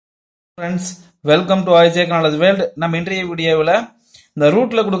Friends, welcome to IJ Knowledge World. நம்ம இன்றைய வீடியோவில் இந்த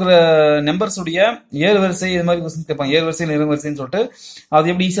ரூட்ல கொடுக்குற நம்பர்ஸ் உடைய ஏறு வரிசை இது மாதிரி क्वेश्चंस கேட்பாங்க. ஏறு வரிசை இரு வரிசைன்னு சொல்லிட்டு அது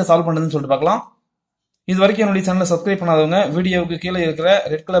எப்படி ஈஸியா சால்வ் பண்றதுன்னு சொல்லிட்டு பார்க்கலாம். இது வரைக்கும் என்னுடைய சேனலை சப்ஸ்கிரைப் பண்ணாதவங்க வீடியோவுக்கு கீழே இருக்கிற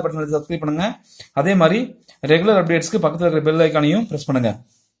ரெட் கலர் பட்டனை சப்ஸ்கிரைப் பண்ணுங்க. அதே மாதிரி ரெகுலர் அப்டேட்ஸ்க்கு பக்கத்துல இருக்கிற பெல் ஐகானையும் பிரஸ் பண்ணுங்க.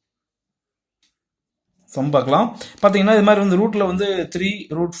 சம் பார்க்கலாம். பாத்தீங்கன்னா இது மாதிரி வந்து ரூட்ல வந்து 3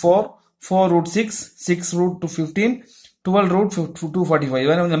 ரூட் 4 4 ரூட் 6 6 ரூட் 15 12 ரூட் 245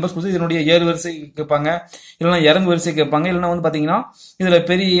 வேற நம்பர்ஸ் கொடுத்து இதனுடைய ஏறு வரிசை கேட்பாங்க, இல்லைன்னா இறங்கு வரிசை கேட்பாங்க, இல்லைன்னா வந்து பாத்தீங்கன்னா இதுல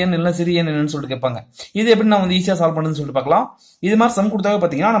பெரிய எண் இல்லைன்னா சிறிய எண் என்னன்னு சொல்லிட்டு கேட்பாங்க. இது எப்படி நான் வந்து ஈஸியா சால்வ் பண்ணுன்னு சொல்லிட்டு பார்க்கலாம். இது மாதிரி சம் கொடுத்தாக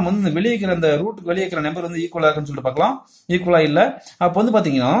பாத்தீங்கன்னா நம்ம வந்து வெளியே இருக்கிற அந்த ரூட்டுக்கு வெளியே இருக்கிற நம்பர் வந்து ஈக்குவலா இருக்குன்னு சொல்லிட்டு பார்க்கலாம். ஈக்குவலா இல்ல அப்போ வந்து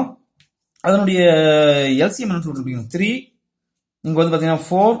பாத்தீங்கன்னா அதனுடைய எல்சிஎம் என்ன சொல்லிட்டு 3 இங்க வந்து பாத்தீங்கன்னா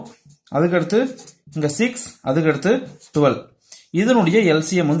 4 அதுக்கடுத்து இங்க 6 அதுக்கடுத்து 12 இதனுடைய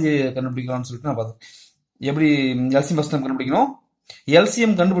எல்சிஎம் வந்து கண்டுபிடிக்கலாம்னு சொல்லிட்டு நான் பார்த்தேன். எப்படி எல்சிஎம் ஃபர்ஸ்ட் டைம் கண்டுபிடிக்கணும்,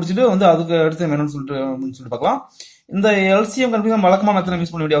 எல்சிஎம் கண்டுபிடிச்சிட்டு வந்து அதுக்கு அடுத்து என்னன்னு சொல்லிட்டு பார்க்கலாம். இந்த எல்சிஎம் கண்டுபிடிக்க வழக்கமான மெத்தட்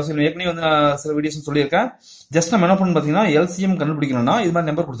யூஸ் பண்ண வேண்டிய அவசியம் இல்லை. ஏற்கனவே வந்து நான் சில வீடியோஸ் சொல்லியிருக்கேன். ஜஸ்ட் நம்ம என்ன பண்ணணும் பாத்தீங்கன்னா எல்சிஎம் கண்டுபிடிக்கணும்னா இது மாதிரி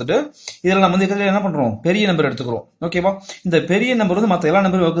நம்பர் கொடுத்துட்டு இதுல நம்ம வந்து என்ன பண்றோம், பெரிய நம்பர் எடுத்துக்கிறோம். ஓகேவா, இந்த பெரிய நம்பர் வந்து மற்ற எல்லா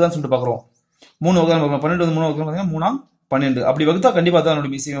நம்பரும் வகுக்குதான்னு சொல்லிட்டு பாக்குறோம். 3 வகுதான் 12 வந்து 3 வகுதான் பாத்தீங்கன்னா 3 12 அப்படி வகுத்தா கண்டிப்பா தான் என்னோட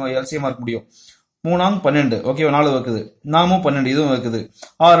எல்சிஎம் இருக்க முடியும். 3 12 ஓகே 4 வகுக்குது, 4 12 இதுவும் வகுக்குது,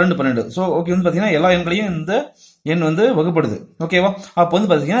 6 2 12. ஸோ ஓகே வந்து பாத்தீங்கன்னா எல்லா எண்களையும் இந்த எண் வந்து வகுப்படுது. ஓகேவா, அப்போ வந்து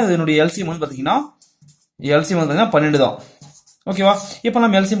பாத்தீங்கன்னா இதனுடைய எல்சிஎம் வந்து பாத்தீங்கன்னா எல்சிஎம் வந்து 12 தான். ஓகேவா, இப்போ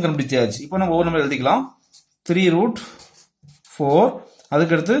நம்ம எல்சிஎம் கண்டுபிடிச்சாச்சு. இப்போ நம்ம ஒவ்வொரு நம்பர் எழுதிக்கலாம். 3 ரூட் 4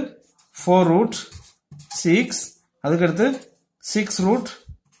 அதுக்கடுத்து 4 ரூட் 6 அதுக்கடுத்து 6 ரூட்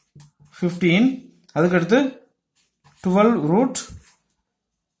 15 அதுக்கடுத்து 12 ரூட்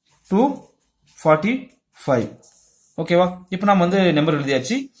 245. ஓகேவா, இப்போ நம்ம வந்து நம்பர்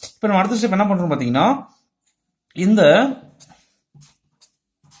எழுதியாச்சு. இப்போ நம்ம அடுத்த ஸ்டெப் என்ன பண்றோம் பாத்தீங்கன்னா இந்த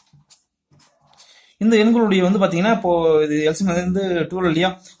எண்களுடைய வந்து பாத்தீங்கன்னா இப்போ இது எல்சிஎம் வந்து 12 இல்லையா,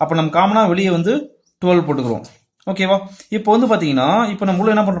 அப்ப நம்ம காமனா வெளியே வந்து 12 போட்டுக்கிறோம். ஓகேவா, இப்போ வந்து பாத்தீங்கன்னா இப்போ நம்ம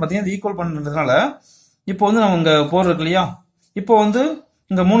உள்ள என்ன பண்றோம் பாத்தீங்கன்னா ஈக்குவல் பண்றதுனால இப்போ வந்து நம்ம இங்க 4 இருக்கு இல்லையா, இப்போ வந்து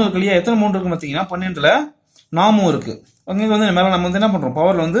இங்க 3 இருக்கு இல்லையா, எத்தனை 3 இருக்கு பாத்தீங்கன்னா 12ல 4 இருக்கு. அங்க வந்து மேல நம்ம வந்து என்ன பண்றோம்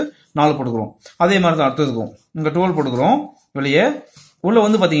பவர்ல வந்து 4 போட்டுக்கிறோம். அதே மாதிரி தான் அடுத்ததுக்கும் இங்க 12 போட்டுக்கிறோம். வெளியே உள்ள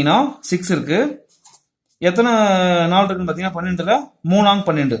வந்து பாத்தீங்கன்னா 6 இருக்கு. எத்தனை 4 இருக்குன்னு பாத்தீங்கன்னா 12ல 3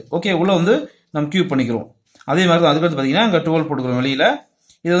 12. ஓகே, உள்ள வந்து நம்ம கியூப் பண்ணிக்கிறோம். அதே மாதிரி தான் அதுக்கடுத்து பாத்தீங்கன்னா இங்க 12 போட்டுக்கிறோம் வெளியில.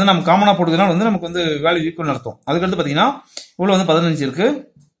 இது வந்து நம்ம காமனா போட்டுக்கிறதுனால வந்து நமக்கு வந்து வேல்யூ ஈக்குவல் அர்த்தம். அதுக்கடுத்து பாத்தீங்கன்னா உள்ள வந்து 15 இருக்கு.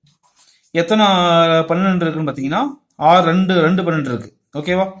 எத்தனை 12 இருக்குன்னு பாத்தீங்கன்னா 6 2 2 12 இருக்கு.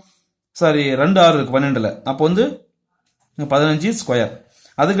 ஓகேவா, சாரி 2 6 இருக்கு 12ல. அப்போ வந்து 15 ஸ்கொயர்.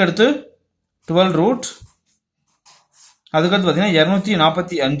 அதுக்கடுத்து 12 ரூட் அதுக்கடுத்து பாத்தீங்கன்னா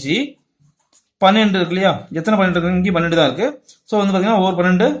 245 12 இருக்கு இல்லையா, எத்தனை 12 இருக்கு, இங்கே 12 தான் இருக்கு. ஸோ வந்து பாத்தீங்கன்னா ஒரு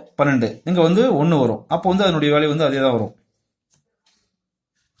 12 12 இங்க வந்து 1 வரும். அப்போ வந்து அதனுடைய வேல்யூ வந்து அதே தான் வரும்.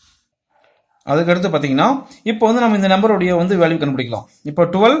 அதுக்கடுத்து பாத்தீங்கன்னா இப்போ வந்து நம்ம இந்த நம்பருடைய வந்து வேல்யூ கண்டுபிடிக்கலாம். இப்போ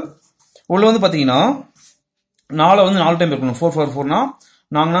 12 உள்ள வந்து பாத்தீங்கன்னா 4 வந்து 4 டைம் இருக்கணும். 4 4 4னா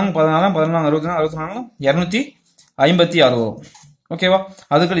 4 14 14 64 64 256 வரும். ஓகேவா,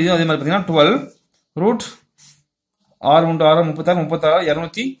 அதுக்கு இது அதே மாதிரி பாத்தீங்கன்னா 12 ரூட் 6 1 6 36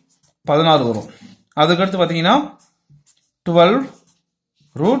 36 216 வரும். அதுக்கடுத்து பாத்தீங்கன்னா 12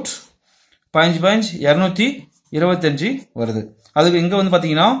 ரூட் 5 5 225 வருது. அதுக்கு இங்க வந்து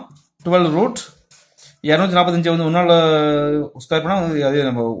பாத்தீங்கன்னா 12 ரூட் 245 வந்து ஒன்னால ஸ்கொயர் பண்ணா அதே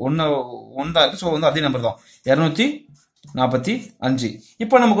நம்பர் 1 தான் இருக்கு. ஸோ வந்து அதே நம்பர் தான் 245.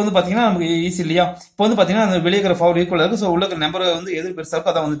 இப்போ நமக்கு வந்து பாத்தீங்கன்னா நமக்கு ஈஸி இல்லையா. இப்போ வந்து பாத்தீங்கன்னா அந்த வெளியே இருக்கிற பவர் ஈக்குவல் இருக்கு. ஸோ உள்ள இருக்கிற நம்பர் வந்து எது பெருசா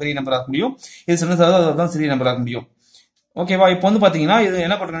இருக்கோ அதான் வந்து பெரிய நம்பர் ஆக முடியும், இது சின்னதா அதான் சிறிய நம்பர் ஆக முடியும். ஓகேவா, இப்போ வந்து பாத்தீங்கன்னா இது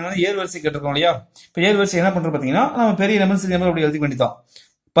என்ன பண்றாங்கன்னா ஏறு வரிசை கேட்டிருக்கோம் இல்லையா. இப்போ ஏறு வரிசை என்ன பண்றோம் பாத்தீங்கன்னா நம்ம பெரிய நம்பர் சிறிய நம்பர் அப்படி எழுதி வேண்டியதான்.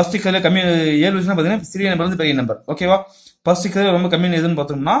 ஃபர்ஸ்ட் கீழே கம்மி ஏறு வரிசை பாத்தீங்கன்னா சிறிய நம்பர் வந்து பெரிய நம்பர். ஓகேவா, ஃபர்ஸ்ட் கீழே ரொம்ப கம்மி எதுன்னு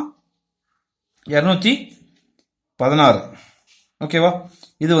பார்த்தோம்னா 216. ஓகேவா,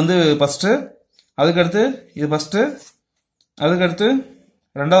 இது வந்து ஃபர்ஸ்ட். அதுக்கடுத்து இது ஃபர்ஸ்ட். அதுக்கடுத்து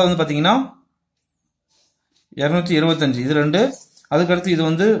ரெண்டாவது வந்து பாத்தீங்கன்னா 225 இது 2. அதுக்கடுத்து இது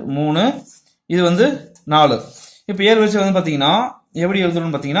வந்து 3 இது வந்து 4. இப்போ ஏறு வரிசை வந்து பாத்தீங்கன்னா எப்படி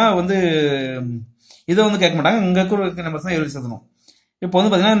எழுதணும்னு பாத்தீங்கன்னா வந்து இதை வந்து கேட்க மாட்டாங்க, இங்க இருக்கிற நம்பர்ஸ் தான் ஏறு வரிசை எழுதணும். இப்போ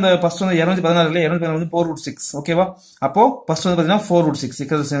வந்து பாத்தீங்கன்னா இந்த ஃபர்ஸ்ட் வந்து 216 இல்ல 216 வந்து 4 ரூட் 6. ஓகேவா, அப்போ ஃபர்ஸ்ட் வந்து பாத்தீங்கன்னா 4 ரூட் 6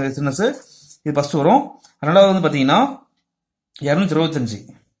 சின்னஸ் இது ஃபர்ஸ்ட் வரும். ரெண்டாவது வந்து பாத்தீங்கன்னா 225.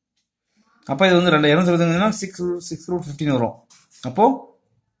 அப்போ இது வந்து 225 6 ரூட் 15 வரும். அப்போ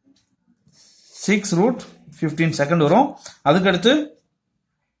 6 ரூட் 15 செகண்ட் வரும். அதுக்கடுத்து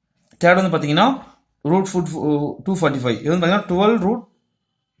தேர்ட் வந்து பாத்தீங்கன்னா ரூட் 245. இது வந்து பாத்தீங்கன்னா 12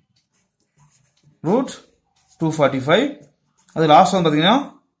 ரூட் 245. அது லாஸ்ட் வந்து பாத்தீங்கன்னா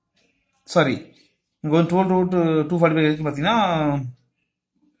சாரி இங்கே வந்து 12 ரூட் 245 இருக்கு பார்த்தீங்கன்னா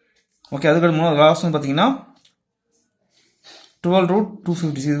ஓகே. அதுக்கு லாஸ்ட் வந்து பார்த்தீங்கன்னா 12 ரூட்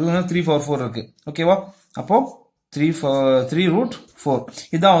 256 இது வந்து 344 இருக்கு. ஓகேவா? அப்போ 3 ரூட் 4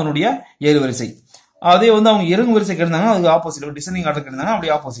 இதுதான் அவனுடைய ஏறுவரிசை. அதே வந்து அவங்க இறங்கு வரிசை கேட்டாங்கன்னா அது ஆப்போசிட். டிசெண்டிங் ஆர்டர் கேட்டாங்கன்னா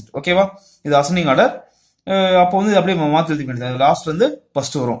அப்படியே ஆப்போசிட். ஓகேவா? இது அசெண்டிங் ஆர்டர். அப்போ வந்து இது அப்படியே மாற்றி எழுதி வேண்டியது. லாஸ்ட் வந்து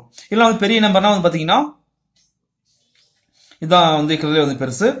ஃபர்ஸ்ட் வரும். இல்லை வந்து பெரிய நம்பர்னா வந்து பார்த்தீங்கன்னா இதான் வந்து இருக்கிறதுலே வந்து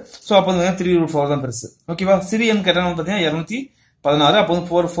பெருசு. ஸோ அப்போ வந்து 3 ரூட் 4 தான் பெருசு. ஓகேவா? சிறிய எண் கேட்டாலும் பார்த்தீங்கன்னா 216. அப்போ வந்து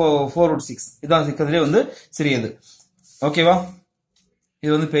 4 ரூட் 6 இதான் இருக்கிறதுலே வந்து சிறியது. ஓகேவா?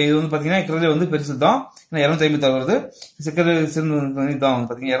 இது வந்து பார்த்தீங்கன்னா இருக்கிறதுலே வந்து பெருசு தான். ஏன்னா 256 வருது. சிக்கல் சிறந்து தான் வந்து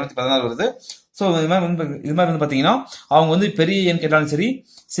பார்த்தீங்கன்னா 216 வருது. ஸோ இது மாதிரி வந்து பார்த்தீங்கன்னா அவங்க வந்து பெரிய எண் கேட்டாலும் சரி,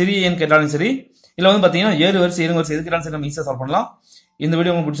 சிறிய எண் கேட்டாலும் சரி, இல்லை வந்து பார்த்தீங்கன்னா ஏறு வரிசை எது கேட்டாலும் சரி நம்ம ஈஸியாக சால்வ் பண்ணலாம். இந்த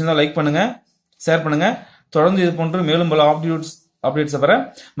வீடியோ உங்களுக்கு பிடிச்சிருந்தா லைக் பண்ணுங்க, ஷேர் பண்ணுங்க. தொடர்ந்து இது போன்று மேலும் பல அப்டேட்ஸ் பெற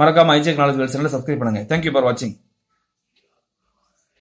மறக்காம ஐஜெக் நாலேஜ் சேனலை சப்ஸ்கிரைப் பண்ணுங்க. தேங்க்யூ ஃபார் வாட்சிங்.